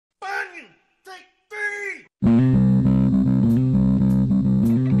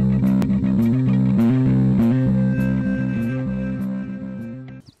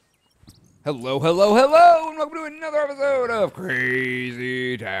Hello, hello, hello, and welcome to another episode of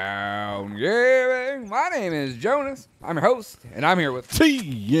Crazy Town Gaming. My name is Jonas. I'm your host, and I'm here with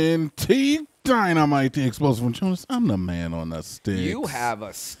TNT Dinomight, the explosive from Jonas. I'm the man on the stick. You have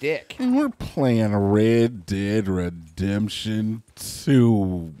a stick. And we're playing Red Dead Redemption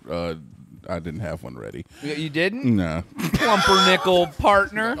 2. I didn't have one ready. You didn't? Nah. Plumpernickel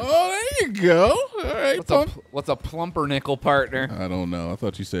partner. Oh, there you go. All right, What's a plumpernickel partner? I don't know. I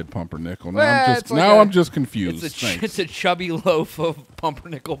thought you said pumpernickel. Well, I'm just confused. It's a chubby loaf of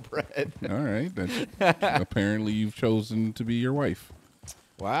pumpernickel bread. All right. Apparently, you've chosen to be your wife.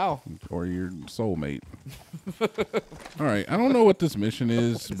 Wow. Or your soulmate. All right. I don't know what this mission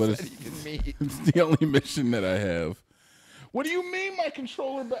is, but it's the only mission that I have. What do you mean my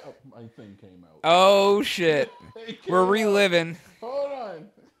controller my thing came out? Oh, shit. We're reliving. Hold on.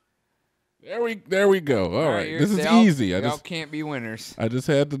 There we go. All right. This is y'all, easy. Y'all can't be winners. I just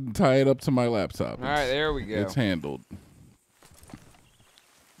had to tie it up to my laptop. All right, there we go. It's handled.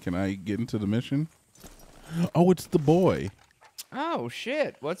 Can I get into the mission? Oh, it's the boy. Oh,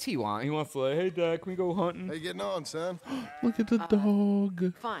 shit. What's he want? He wants to like, hey, Dad, can we go hunting? How you getting on, son? Look at the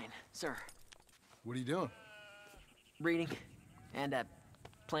dog. Fine, sir. What are you doing? Reading and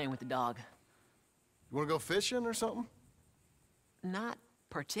playing with the dog. You want to go fishing or something? Not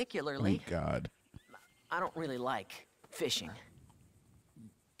particularly. Oh, God. I don't really like fishing.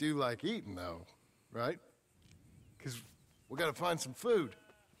 Do like eating, though, right? Because we got to find some food.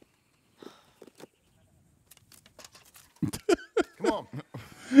 Come on.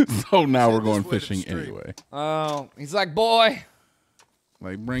 So now we're Head going this way to the fishing stream. anyway. Oh, he's like, boy.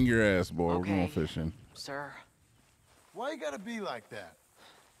 Like, bring your ass, boy. Okay. We're going fishing. Sir, Why you got to be like that?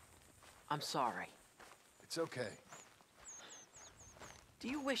 I'm sorry. It's okay. Do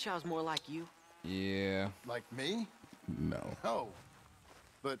you wish I was more like you? Yeah. Like me? No. No.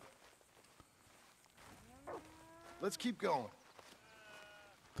 But let's keep going.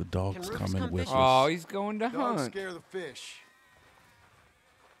 The dog's Can Rufus coming come with fishing? Oh, us. he's going to Dogs hunt. scare the fish.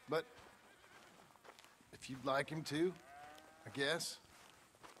 But if you'd like him to, I guess.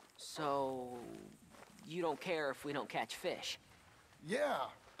 So, you don't care if we don't catch fish? Yeah,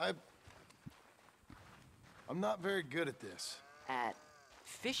 I'm not very good at this. At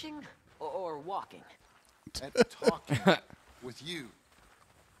fishing or walking? At talking with you.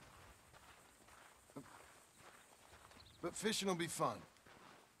 But fishing will be fun.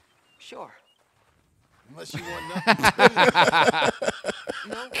 Sure. Unless you want nothing to do.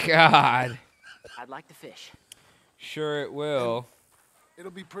 No, God. I'd like to fish. Sure it will.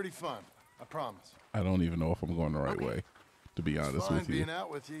 It'll be pretty fun. I promise. I don't even know if I'm going the right Okay. way, to be It's honest fine with you. being out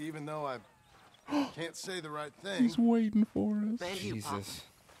with you, even though I can't say the right thing. He's waiting for us. Man, you Pop. Jesus.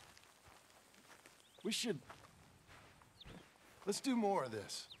 We should... Let's do more of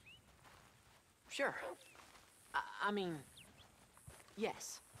this. Sure. I mean,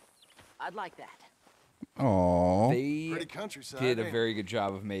 yes. I'd like that. Aww. They Pretty countryside. did a ain't very good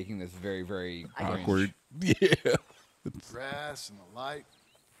job of making this very, very Awkward. cringe. Yeah. it? Grass and the light.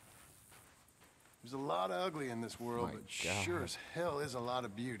 There's a lot of ugly in this world, My but God. sure as hell is a lot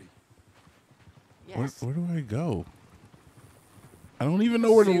of beauty. Yes. Where do I go? I don't even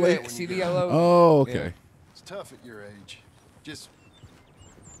know where to See lake. the, see the yellow? Oh, okay. It's tough at your age. Just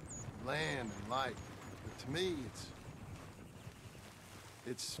land and light. But to me,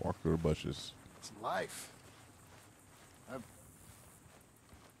 it's Walk through the bushes. It's life. I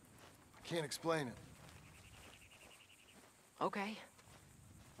can't explain it. Okay.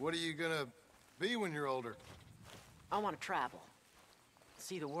 What are you gonna be when you're older? I want to travel.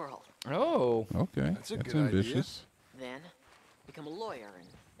 See the world. Oh. Okay. That's a That's good idea. ambitious. Then become a lawyer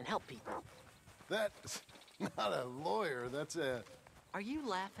and help people. That's not a lawyer. That's a Are you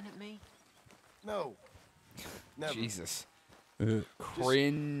laughing at me? no. Never. Jesus. Uh,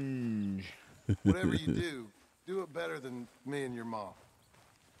 Cringe. Whatever you do it better than me and your mom.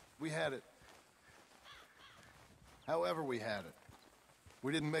 We had it. However we had it.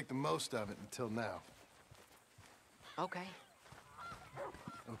 We didn't make the most of it until now. Okay.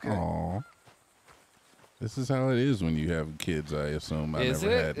 Okay. Aw. This is how it is when you have kids, I assume. I Is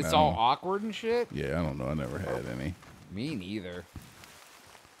never it? had It's none. all awkward and shit? Yeah, I don't know. I never had any. Me neither.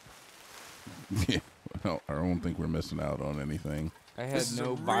 Yeah. Well, I don't think we're missing out on anything. I had This is a no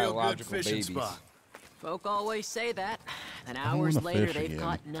real good biological fishing babies. spot. Folk always say that. And don't hours wanna later, fish they've again.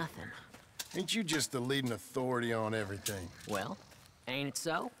 caught nothing. Ain't you just the leading authority on everything? Well, ain't it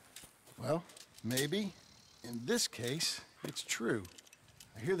so? Well, maybe. In this case, it's true.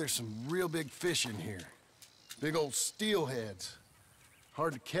 I hear there's some real big fish in here. Big old steelheads.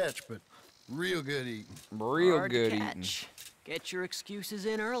 Hard to catch, but real good eating. Real Hard good to eating. catch. Get your excuses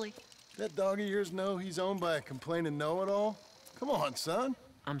in early. That dog of yours know he's owned by a complaining know-it-all? Come on, son.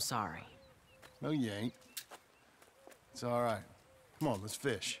 I'm sorry. No, you ain't. It's all right. Come on, let's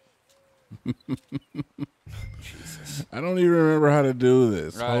fish. Jesus. I don't even remember how to do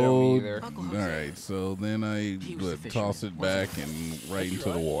this. I don't either. Uncle All Jose. right, so then I was the toss it fisherman, back wasn't and right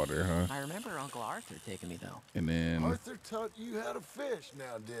into the water, huh? I remember Uncle Arthur taking me, though. And then Arthur taught you how to fish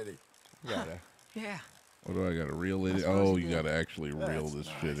now, did he? Gotta. Yeah. what do I gotta reel it? I In? suppose Oh, you you did. gotta actually reel That's this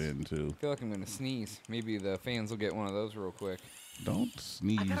shit nice. in too. I feel like I'm gonna sneeze. Maybe the fans will get one of those real quick. Don't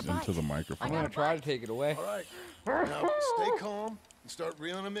sneeze got a bite. into the I'm microphone. gonna got a try to bite. take it away. All right. Now, stay calm and start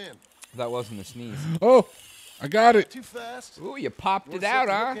reeling them in. That wasn't a sneeze. Oh, I got it. Too fast. Ooh, you popped Wanna it set out,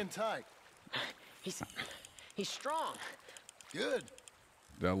 the huh? hook in tight. He's strong. Good.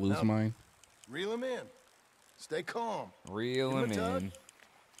 Did I lose Now- mine? Reel him in. Stay calm. Reel Give him him a tug. in.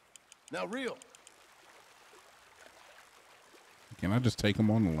 Now reel. Can I just take them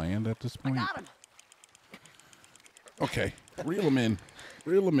on the land at this point? Got him. Okay, reel them in.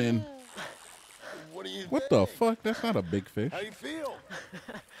 Reel them in. What do you What think? the fuck? That's not a big fish. How you feel?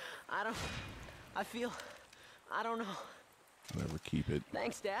 I don't know. Whatever, keep it.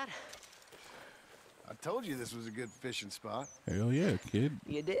 Thanks, Dad. I told you this was a good fishing spot. Hell yeah, kid.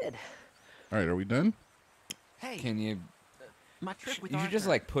 You did. All right, are we done? Hey, Can you? my trip with You should just Arthur,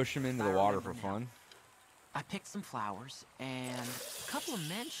 like push him into the I water for remember now. fun. I picked some flowers, and a couple of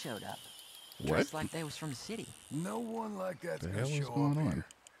men showed up. What? Dressed like they was from the city. No one like that's The gonna hell is show going up on? here.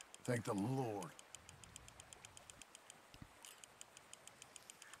 Thank the Lord.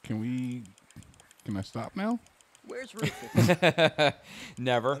 Can I stop now? Where's Rufus?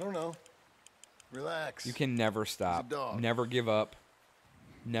 Never. I don't know. Relax. You can never stop. dog. Never give up.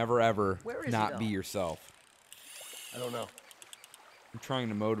 Never ever Where is he, not be though? yourself. I don't know. I'm trying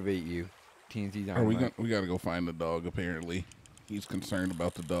to motivate you, TNT Are we Dinomight. we gotta go find the dog? Apparently, he's concerned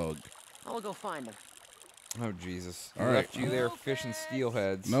about the dog. I'll go find him. Oh Jesus! All I right. left you there fishing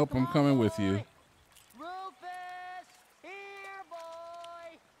steelheads. Nope, I'm coming with you. Rufus! Here,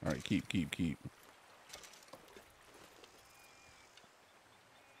 boy! All right, keep.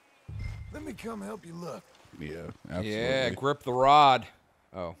 Let me come help you look. Yeah, absolutely. Yeah, grip the rod.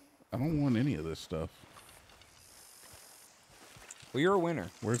 Oh, I don't want any of this stuff. well, you're a winner.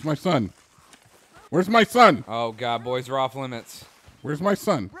 Where's my son? Where's my son? Oh God, boys are off limits. Where's my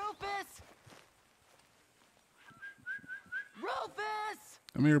son? Rufus! Rufus!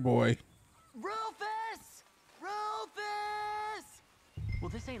 Come here, boy. Rufus! Rufus! Well,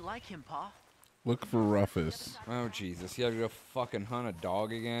 this ain't like him, Pa. Look for Rufus. Oh Jesus! You have to go fucking hunt a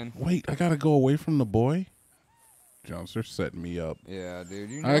dog again? Wait, I gotta go away from the boy? Jones, they're setting me up. Yeah, dude.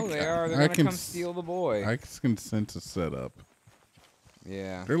 You I know they ca- are. They're I gonna can come s- steal the boy. I can sense a setup.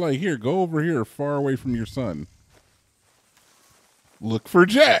 Yeah. They're like, here, go over here, far away from your son. Look for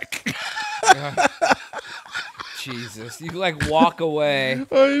Jack. Jesus! You like walk away.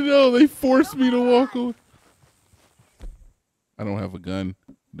 I know, they forced me to walk away. I don't have a gun,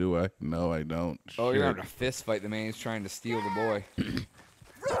 do I? No, I don't. Oh, you're Shit. having a fist fight the man who's trying to steal the boy.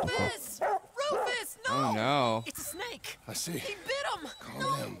 Rufus! Rufus! No! Oh no! It's a snake! I see. He bit him!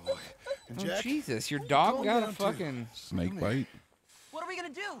 Calm down, boy. And Oh Jack, Jesus! Your dog calm got a down, too. fucking. Snake bite. What are we gonna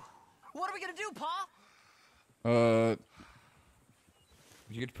do? What are we gonna do, Pa?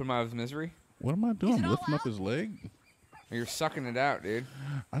 You get to put him out of his misery. What am I doing? it all Lifting up out? his leg? Or you're sucking it out, dude.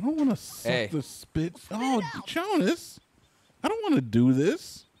 I don't want to suck Hey. the spit. Oh, Jonas. I don't want to do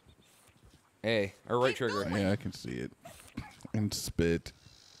this. Hey, or right trigger. Yeah, I can see it. And spit.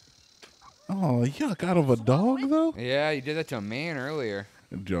 Oh, yuck. Out of a dog, though? Yeah, you did that to a man earlier.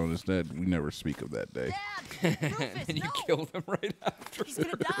 Jonas, that we never speak of that day. Dad! Rufus, And you no! killed him right after. He's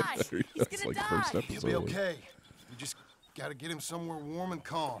gonna die! He's That's gonna like the first die! episode. he'll be okay. You just gotta get him somewhere warm and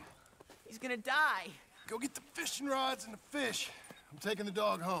calm. He's gonna die! Go get the fishing rods and the fish. I'm taking the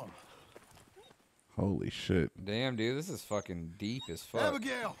dog home. Holy shit. Damn, dude, this is fucking deep as fuck.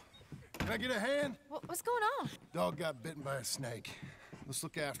 Abigail, can I get a hand? What's going on? Dog got bitten by a snake. Let's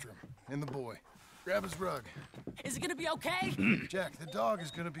look after him. And the boy. Grab his rug. Is it gonna be okay? Jack, the dog is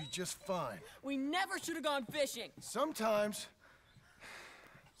gonna be just fine. We never should have gone fishing! Sometimes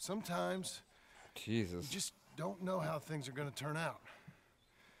Jesus. you just don't know how things are gonna turn out.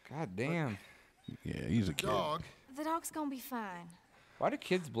 God damn. Yeah, he's a kid. Dog, The dog's gonna be fine. Why do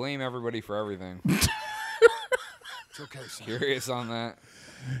kids blame everybody for everything? it's okay, son. Curious on that.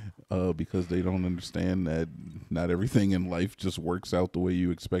 Because they don't understand that not everything in life just works out the way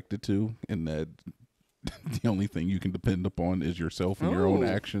you expect it to, and that the only thing you can depend upon is yourself and your own Ooh.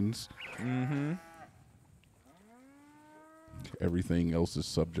 actions. Mm-hmm. Everything else is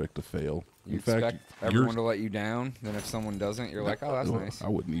subject to fail. You In expect fact, everyone to let you down. Then if someone doesn't, you're like, oh, that's nice. I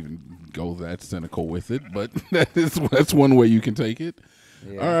wouldn't even go that cynical with it, but that's one way you can take it.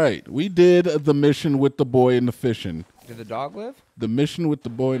 Yeah. All right, we did the mission with the boy and the fishing. Did the dog live? The mission with the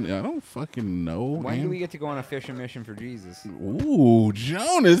boy, I don't fucking know. When do we get to go on a fishing mission for Jesus? Ooh,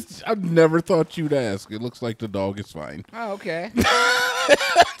 Jonas, I never thought you'd ask. It looks like the dog is fine. Oh, okay.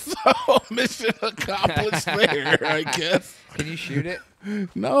 So, mission accomplished there, I guess. Can you shoot it?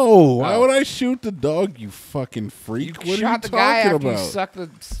 No, why would I shoot the dog, you fucking freak? You What shot are you the guy talking after about? you sucked the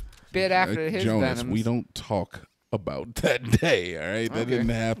spit after his Jonas, venoms. we don't talk about that day, all right? That didn't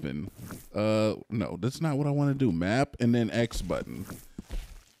happen. No, that's not what I want to do. Map and then X button.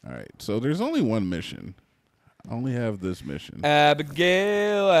 All right, so there's only one mission. I only have this mission.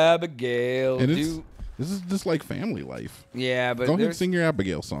 Abigail. And this is just like family life. Yeah, but Go ahead and sing your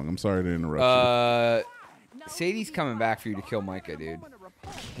Abigail song. I'm sorry to interrupt you. Sadie's coming back for you to kill Micah, dude.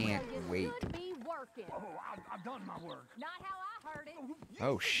 Can't wait. I've done my work. Not how I heard it.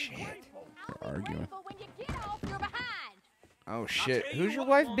 Oh, shit. They're arguing. But when you get off, you're behind. Oh, shit. Who's your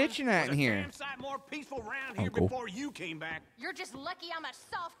wife bitching at in here? More peaceful around here Uncle. before you came back. You're just lucky I'm a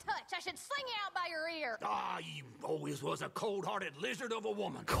soft touch. I should sling you out by your ear. Ah, you always was a cold-hearted lizard of a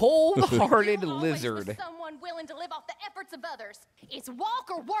woman. Cold-hearted You always lizard. was someone willing to live off the efforts of others. It's walk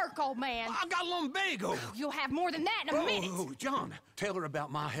or work, old man. I got lumbago. You'll have more than that in a minute. Oh, John, tell her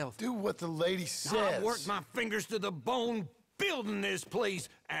about my health. Do what the lady I says. worked my fingers to the bone building this place,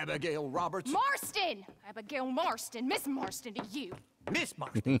 Abigail Roberts. Marston! Abigail Marston. Miss Marston to you. Miss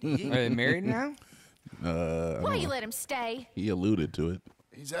Marston. Are they married now? Why you let him stay? He alluded to it.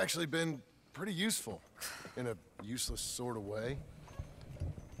 He's actually been pretty useful in a useless sort of way.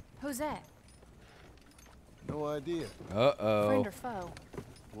 Who's that? No idea. Uh-oh. Friend or foe?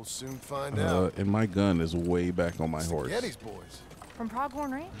 We'll soon find out. And my gun is way back on my horse. Geddes boys. From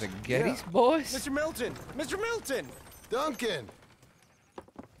Pronghorn Ranch? The Geddes boys? Mr. Milton! Mr. Milton! Duncan!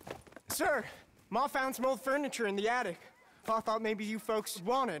 Sir, Ma found some old furniture in the attic. I thought maybe you folks would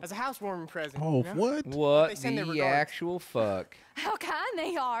want it as a housewarming present. Oh, you know? what? What They send their the regards. actual fuck? How kind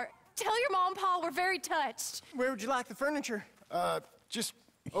they are. Tell your mom and pa we're very touched. Where would you like the furniture? Just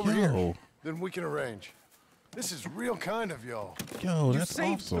over Yo. here. Then we can arrange. This is real kind of y'all. Yo, You that's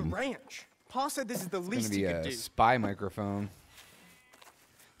saved awesome. the ranch. Pa said this is the It's gonna least be he could a do. spy microphone.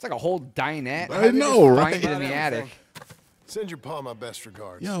 It's like a whole dinette. I How did they know, just right? find it in the About attic. everything. Send your pa my best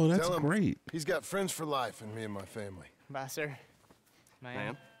regards. Yo, that's Tell him great. He's got friends for life in me and my family. Bye, sir.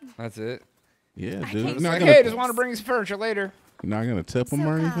 Ma'am. That's it. Yeah, can't dude. say You're not Like, gonna, hey, just want to bring some furniture later. you're not gonna tip him So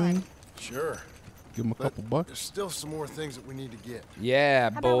or anything? kind. Sure. Give him a But couple bucks? there's still some more things that we need to get. Yeah,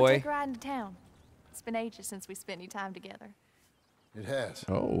 How about we boy. take a ride into town? It's been ages since we spent any time together. It has.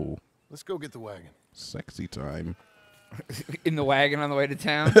 Oh, Let's go get the wagon. sexy time. In the wagon on the way to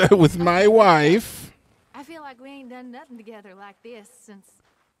town. With my wife. I feel like we ain't done nothing together like this since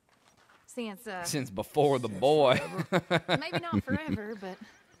Since before the boy. maybe not forever, but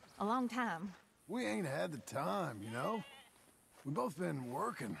a long time. We ain't had the time, you know? We've both been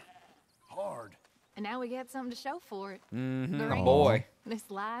working hard. And now we got something to show for it. Mm-hmm. The A ranch, boy. this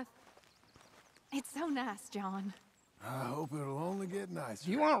life. It's so nice, John. I hope it'll only get nicer.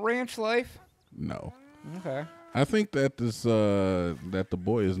 Do you want ranch life? No. Okay. I think that this that the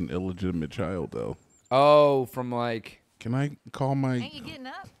boy is an illegitimate child though. Oh, from like. Can I call my Ain't you getting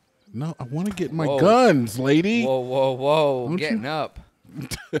up? No, I want to get my Whoa. guns, lady. Whoa, whoa, whoa. Don't Getting you- up.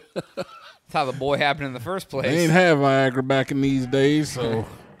 That's how the boy happened in the first place. They ain't have Viagra back in these days, so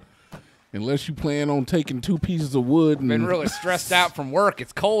unless you plan on taking 2 pieces of wood and Been really stressed out from work.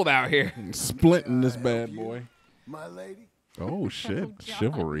 It's cold out here. splitting this bad boy. My lady? Oh shit,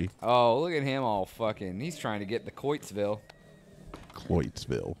 chivalry. Oh, look at him all fucking. He's trying to get the Coitesville.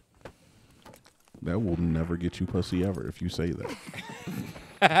 Cloytsville. That will never get you pussy ever if you say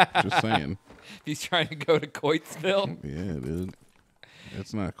that. Just saying. He's trying to go to Coitesville. Yeah, dude.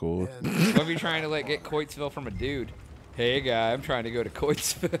 That's not cool. What if you're trying to like get Coitesville from a dude? Hey guy, I'm trying to go to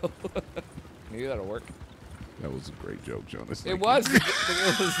Coitesville. Maybe that'll work. That was a great joke, Jonas. It Thank was.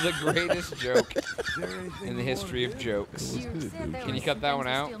 It was the greatest joke Is there anything in the you history wanna of do? jokes. You said there Can you was cut some that things one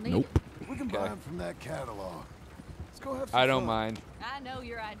we out? still you. needed. Nope. We can Okay. buy them from that catalog. Let's go have some I don't fun. mind. I know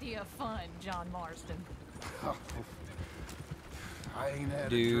your idea of fun, John Marston. I ain't had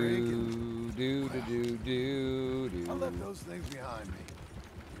a drink and Do. I left those things behind me.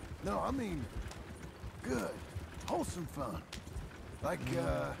 No, I mean good, wholesome fun. Like,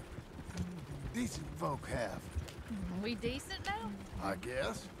 decent folk have, We decent now? I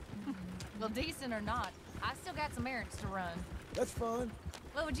guess. Well, decent or not, I still got some errands to run. That's fun.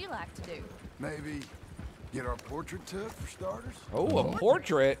 What would you like to do? Maybe Get our portrait took, for starters. Oh, a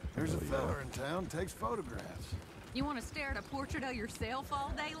portrait. There's a fella in town takes photographs. You want to stare at a portrait of yourself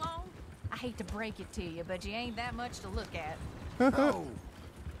all day long? I hate to break it to you, but you ain't that much to look at. No.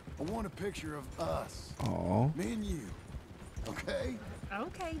 I want a picture of us. Aw. Me and you. Okay?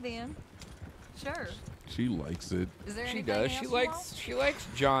 Okay, then. Sure. She likes it. Is there She anything does. else She you likes. want? She likes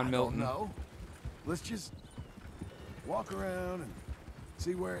John I Milton. don't know. Let's just walk around and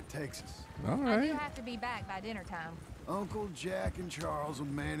see where it takes us. All I do right. have to be back by dinner time. Uncle Jack and Charles will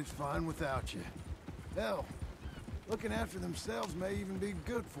manage fine without you. Hell, looking after themselves may even be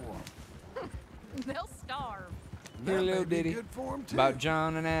good for them. They'll starve. Hear a little ditty good for them too. about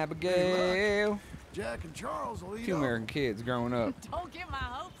John and Abigail. Jack and Charles will eat Two up. American kids growing up Don't get my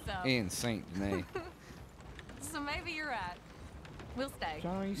hopes up. in Saint Denis. So maybe you're right. We'll stay.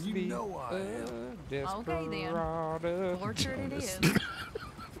 John used to You be know I am. Okay, then. desperado. Portrait it is.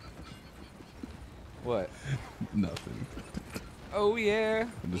 What? Nothing. Oh yeah,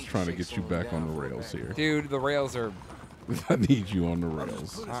 I'm just trying to get you back on the rails here. dude. The rails are. I need you on the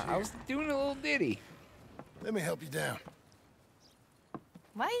rails. I was doing a little ditty. Let me help you down.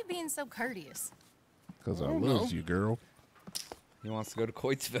 Why are you being so courteous? Because I loves you, girl. He wants to go to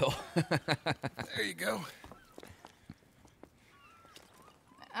Coatesville. There you go.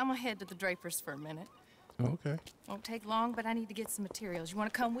 I'm gonna head to the Drapers for a minute. Okay. Won't take long, but I need to get some materials. You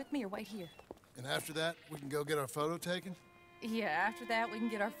want to come with me or wait here? And after that, we can go get our photo taken? Yeah, after that, we can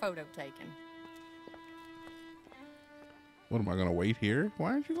get our photo taken. What, am I going to wait here?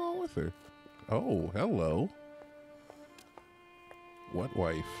 Why aren't you going with her? Oh, hello. What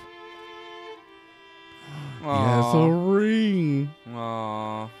wife? Yes, a ring.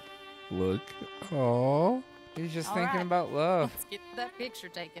 Aw, Look. Aw. he's just All thinking right. about love. Let's get that picture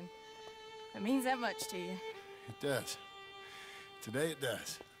taken. It means that much to you. It does. Today it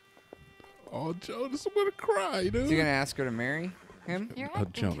does. Oh, Jonas, I'm going to cry, dude. Is he gonna ask her to marry him? You're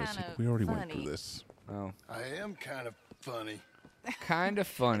acting Jonas, kind of we already funny. went through this. Oh, I am kind of funny. kind of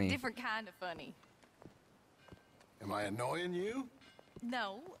funny. Different kind of funny. Am I annoying you?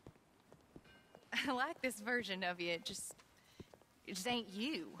 No. I like this version of you. It just ain't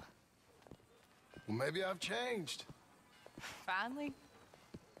you. Well, maybe I've changed. Finally.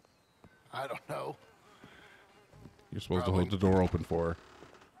 I don't know. You're supposed Probably. to hold the door open for her.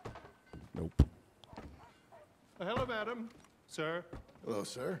 Nope. Hello, madam. Sir, Hello,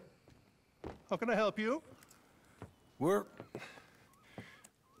 sir. how can I help you?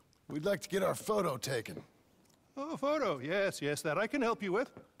 We'd like to get our photo taken. Oh, photo. Yes, yes, that I can help you with.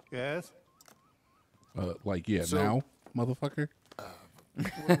 Yes. Like, yeah, So- now, motherfucker?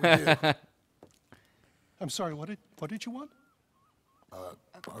 What do we do? I'm sorry, what did you want?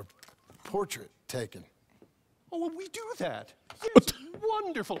 Our portrait taken. Oh, well, we do that. Yes,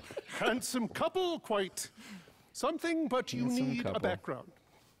 wonderful. Handsome couple, quite something, but you Handsome need couple. a background.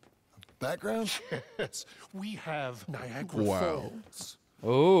 Background? Yes, we have Niagara Wow. Falls.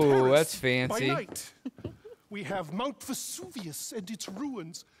 Oh, Paris that's By fancy. night. We have Mount Vesuvius and its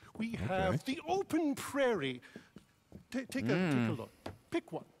ruins. We have the open prairie. Take a look.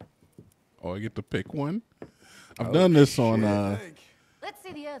 Pick one. Oh, I get to pick one? I've done this on, Let's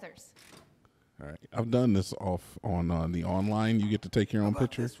see the others. all right. I've done this off on the online. You get to take your own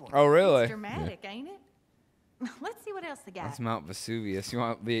picture. This one. Oh, really? Dramatic, ain't it? Let's see what else they got. That's Mount Vesuvius. You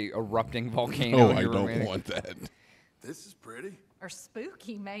want the erupting volcano? Oh, in I your don't romantic- want that. This is pretty. Or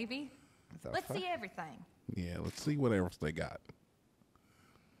spooky, maybe. the Let's fuck? see everything. Yeah, let's see what else they got.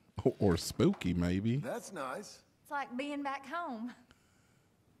 Or spooky, maybe. That's nice. It's like being back home.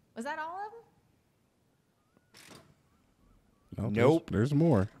 Was that all of them? No, Nope. There's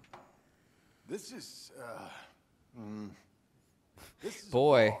more. This is, this is a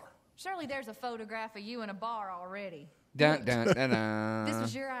Boy. bar. Surely there's a photograph of you in a bar already. Dun dun dun dun. This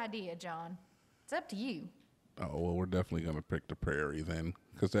was your idea, John. It's up to you. Oh, well, we're definitely going to pick the prairie then,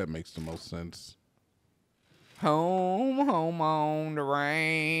 because that makes the most sense. Home, home on the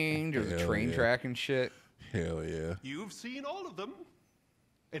range. There's a Hell train yeah. track and shit. Hell yeah. You've seen all of them.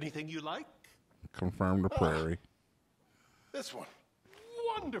 Anything you like? Confirm the prairie. This one.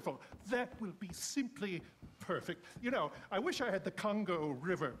 Wonderful. That will be simply perfect. You know, I wish I had the Congo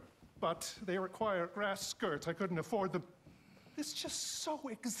River, but they require grass skirts. I couldn't afford them. It's just so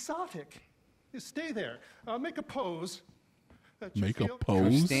exotic. You stay there. Make a pose. that you Make a feel-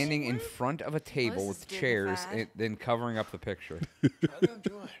 pose? Standing in front of a table this with is chairs dignified. and then covering up the picture. I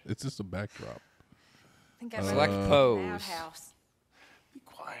enjoy it. It's just a backdrop. I think I Select an pose. outhouse. Be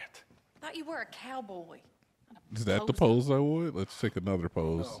quiet. Thought you were a cowboy. not a Is that the poser. pose I would? Let's take another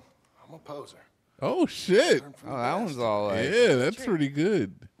pose. No, I'm a poser. Oh, shit. Learn from Oh, the that best. one's all like. Yeah, that's pretty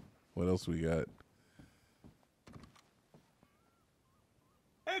good. What else we got?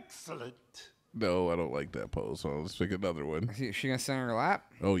 Excellent. No, I don't like that pose. So let's pick another one. Is she gonna sit on her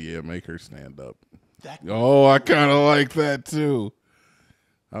lap? Oh yeah, make her stand up. That Oh, I kind of like that too.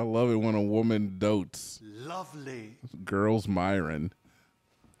 I love it when a woman dotes. lovely. Girls Myron.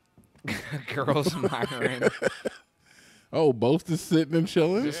 Girls Myron. Oh, both just sitting and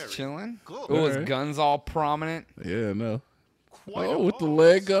chilling? Just chilling. Good. Oh, his Alright. gun's all prominent. Yeah, no. Quite Oh, a with the pose.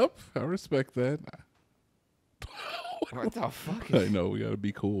 leg up. I respect that. What the fuck? I know, we gotta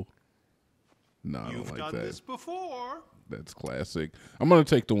be cool. No, I You've don't done like that. this before. That's classic. I'm gonna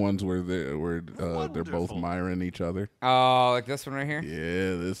take the ones where they're both Wonderful. Myron each other. Oh, like this one right here.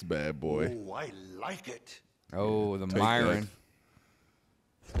 Yeah, this bad boy. Oh, I like it. Oh, the Take Myron.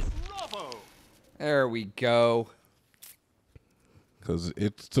 Bravo. There we go. Because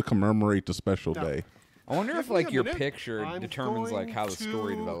it's to commemorate the special day. I wonder if Give me like a your minute. picture I'm determines like going how the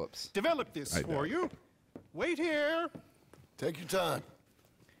story to develops. Develop this I for doubt you. Wait here. Take your time.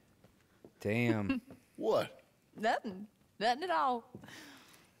 Damn. What? Nothing. Nothing at all.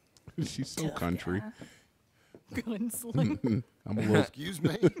 She's so country. Gunslinger. I'm a little Excuse me?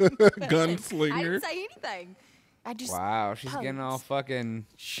 I gunslinger. didn't say anything. I just. Wow, she's getting all posed. fucking,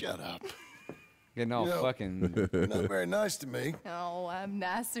 Shut up. getting all You know- fucking. Not very nice to me. Oh, I'm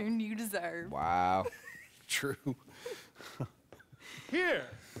nicer than you deserve. Wow. True. Here.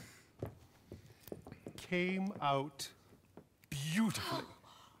 Came out beautifully.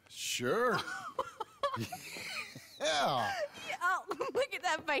 Sure. Yeah. Oh, look at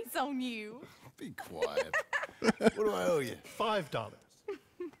that face on you. Be quiet. What do I owe you? $5.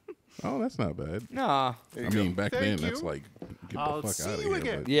 Oh, that's not bad. Nah. I mean, back then, Thank that's you. like, get I'll the fuck see out of you here.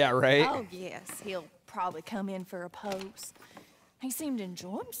 again. but- Yeah, right. Oh, yes. He'll probably come in for a pose. He seemed to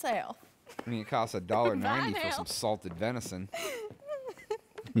enjoy himself. I mean, it costs $1.90 Bye for now. some salted venison.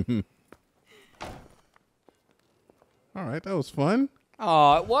 All right, that was fun.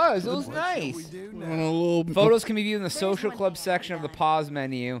 Oh, it was. It was We nice. do On now. a little Photos can be viewed in the social one club thing I section of the haven't pause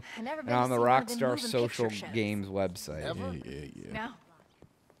menu I've never and been to on the see one of them Rockstar moving Social picture shows. Games website. Ever? Yeah. No.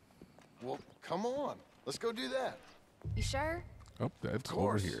 Well, come on. Let's go do that. You sure? Oh, that's Of over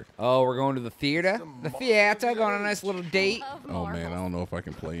course. here. Oh, we're going to the theater? The theater, going on a nice little date. Love Oh man, I marbles. don't know if I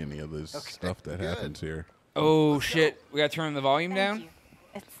can play any of this stuff that good. happens here. Oh, shit. We got to turn the volume Thank down? you.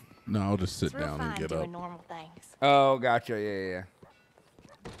 It's, No, I'll just sit it's real down fine and get doing up. normal things. Oh, gotcha. Yeah.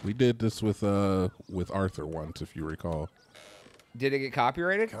 We did this with Arthur once, if you recall. Did it get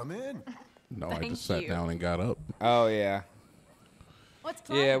copyrighted? Come in. No, I Thank just sat you. down and got up. Oh, yeah. What's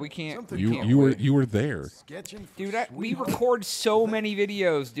Yeah, we can't. Something we You can't you were wait. you were there. Sketching for Dude, we sweetheart. record so many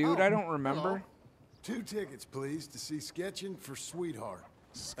videos, dude. I don't remember. Hello. 2 tickets, please, to see Sketching for Sweetheart.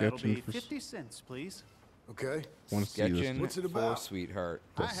 That'll Sketching be for 50 cents, please. Okay? want to see this Sketching What's it for about? sweetheart.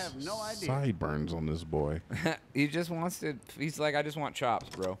 I have no idea. sideburns on this boy, He just wants to. He's like, I just want chops,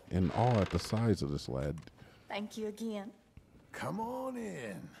 bro. and all at the size of this lad. Thank you again. Come on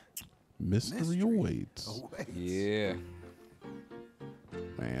in. Mystery awaits, Awaits. Yeah.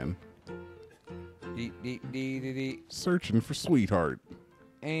 man. Dee, dee, dee, dee, dee. Searching for sweetheart.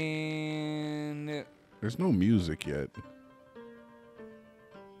 And There's no music yet.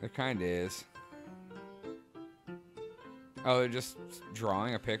 there kind of is. Oh, they're just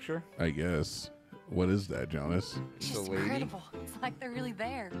drawing a picture? I guess. What is that, Jonas? It's It's a lady? incredible. It's like they're really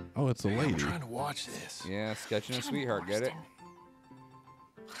there. Oh, it's a I'm lady. trying to watch this. Yeah, sketching a John sweetheart. Get it?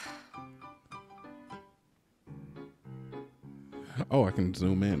 Marston. Oh, I can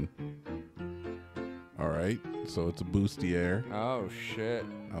zoom in. All right, so it's a bustier. Oh, shit.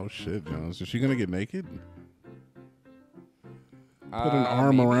 Oh shit, Jonas. Is she gonna get naked? Put an Uh,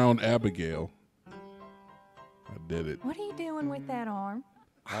 arm maybe. around Abigail. I did it. What are you doing with that arm?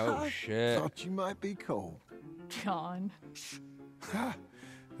 Oh, shit. Thought you might be cold. John. Ha,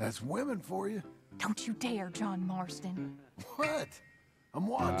 that's women for you. Don't you dare, John Marston. What? I'm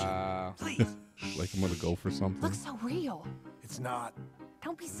watching. Please. Like I'm gonna go for something. Look so real. It's not.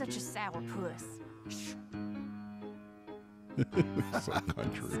 Don't be such a sourpuss. So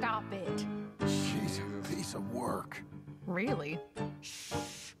country. Stop it. She's a piece of work. Really?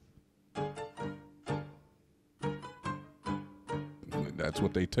 That's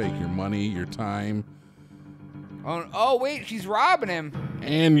what they take. Your money, your time, Oh, wait. She's robbing him.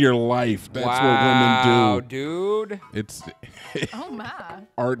 and your life. That's wow, what women do. dude. It's Oh my.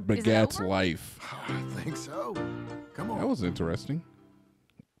 art Is it begats over? life. I think so. Come That on. was interesting.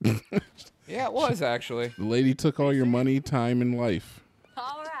 Yeah, it was actually. The lady took all your money, time, and life.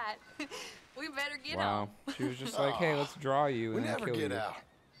 All right. We better get Wow. on. She was just like, hey, let's draw you We and then never kill get you. out.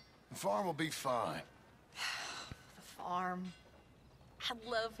 The farm will be fine. The farm. I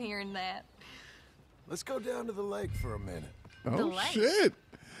love hearing that. Let's go down to the lake for a minute. Oh lake. shit!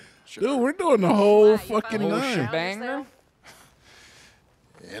 Sure. Dude, we're doing the whole Why, you fucking finally nine. found Banger? yourself?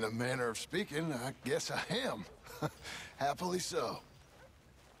 In a manner of speaking, I guess I am. Happily so.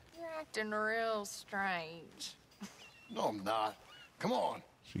 You're acting real strange. No, I'm not. Come on.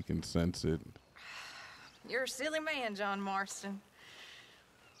 She can sense it. You're a silly man, John Marston.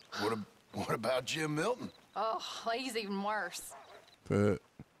 What about Jim Milton? Oh, he's even worse.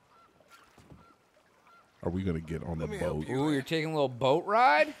 Are we gonna get on the me help boat? you. Ooh, you're taking a little boat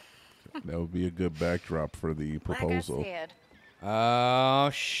ride? That would be a good backdrop for the proposal. Like I said, Oh,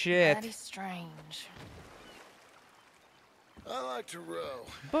 shit. mighty strange. I like to row.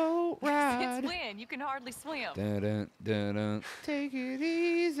 Boat Since when? You can hardly swim. Dun, dun, dun. Take it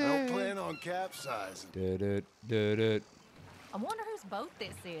easy. I don't plan on capsizing. Dun, dun, dun, I wonder whose boat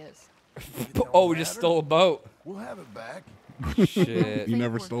this is. dun. Oh, we just stole a boat. We'll have it back. Shit. You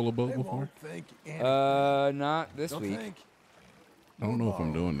never stole a boat They before? won't think anything. Not this Don't week. think. I don't know if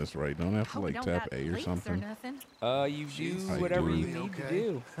I'm doing this right. Don't I have to Hope we like don't tap got A or leaks something? nothing. You do I whatever do. you need to Okay.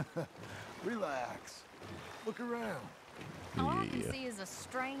 do. Relax. Look around. All I can Yeah. see is a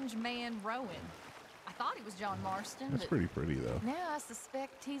strange man rowing. I thought he was John Marston, That's but pretty pretty though. now I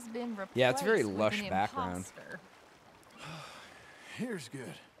suspect he's been replaced Yeah, it's a very with lush an background. imposter. Here's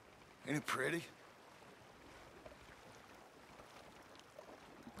good. Ain't it pretty?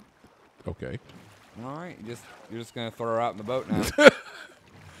 Okay. All right, you're just gonna throw her out in the boat now.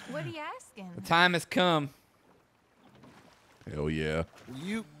 What are you asking? The time has come. Hell yeah. Will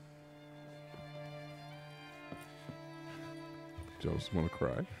you? Joe's wanna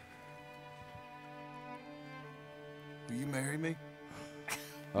cry. Will you marry me?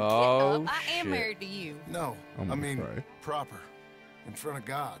 Oh, I am shit. married to you. No. I'm I gonna mean, cry. proper. In front of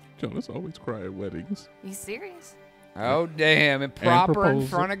God. Jonas always cry at weddings. You serious? Oh, damn. And proper in proposal.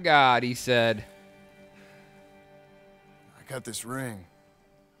 front of God, he said. I got this ring.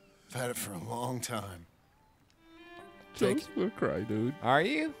 I've had it for a long time. Joe's gonna cry, dude. Are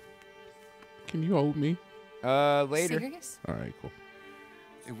you? Can you hold me? Later. Serious? All right, cool.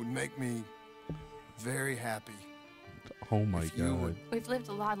 It would make me very happy. Oh my If you god. would- We've lived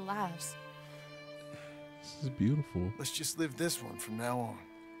a lot of lives. This is beautiful. Let's just live this one from now on.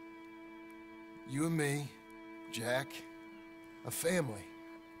 You and me, Jack, a family.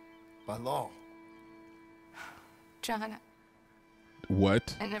 By law. John,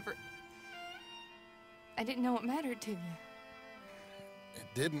 What? I didn't know it mattered to you. It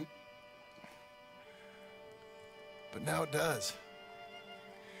didn't. But now it does.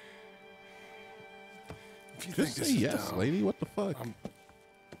 If you Just think say this yes, is dumb, lady. What the fuck? I'm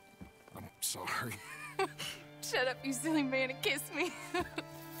sorry. Shut up, you silly man, and kiss me.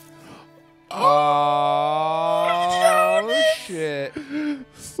 Oh, shit.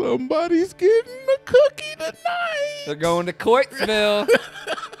 Somebody's getting a cookie tonight. They're going to Coitesville.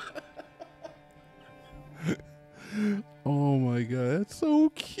 Oh my god, that's so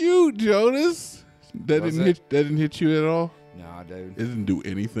cute, Jonas. That Was didn't it? that didn't hit you at all? Nah, dude. It didn't do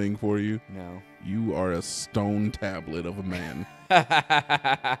anything for you. No. You are a stone tablet of a man.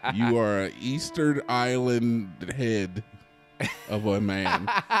 You are an Eastern Island head of a man.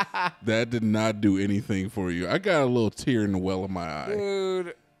 That did not do anything for you. I got a little tear in the well of my eye.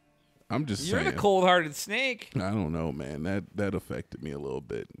 Dude, I'm just you're saying. the cold-hearted snake. I don't know, man. That affected me a little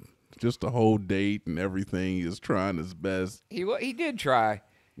bit. Just the whole date and everything. He is trying his best. He did try.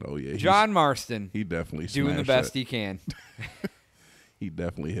 Oh yeah, John Marston He definitely doing the smashed best that. he can. He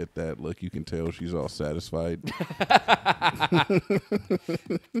definitely hit that. Look, you can tell she's all satisfied.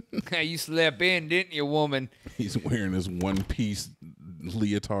 You slept in, didn't you, woman? He's wearing his one-piece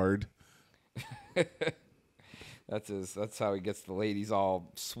leotard. That's how he gets the ladies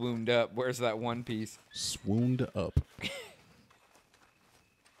all swooned up. Where's that one piece? Swooned up.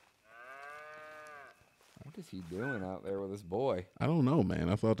 What is he doing out there with his boy? I don't know, man.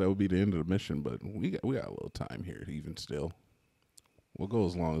 I thought that would be the end of the mission, but we got a little time here, even still. We'll go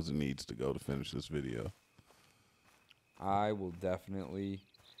as long as it needs to go to finish this video. I will definitely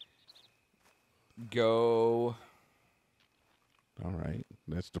go. All right.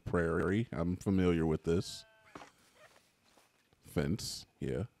 That's the prairie. I'm familiar with this. Fence.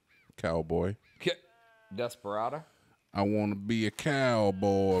 Yeah. Cowboy. Desperado. I want to be a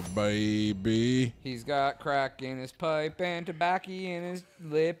cowboy, baby. He's got crack in his pipe and tobacco in his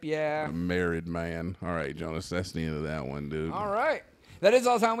lip, yeah. A married man. All right, Jonas. That's the end of that one, dude. All right. That is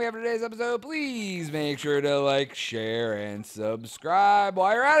all the time we have for today's episode. Please make sure to like, share, and subscribe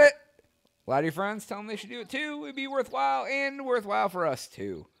while you're at it. Lie to your friends. Tell them they should do it too. It'd be worthwhile and worthwhile for us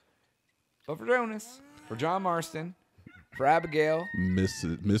too. But for Jonas, for John Marston, for Abigail,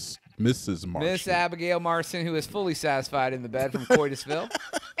 Mrs. Marshall. Miss Abigail Marston, who is fully satisfied in the bed from Coitesville,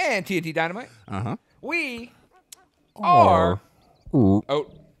 and TNT Dinomight. Uh-huh. We are... Oh,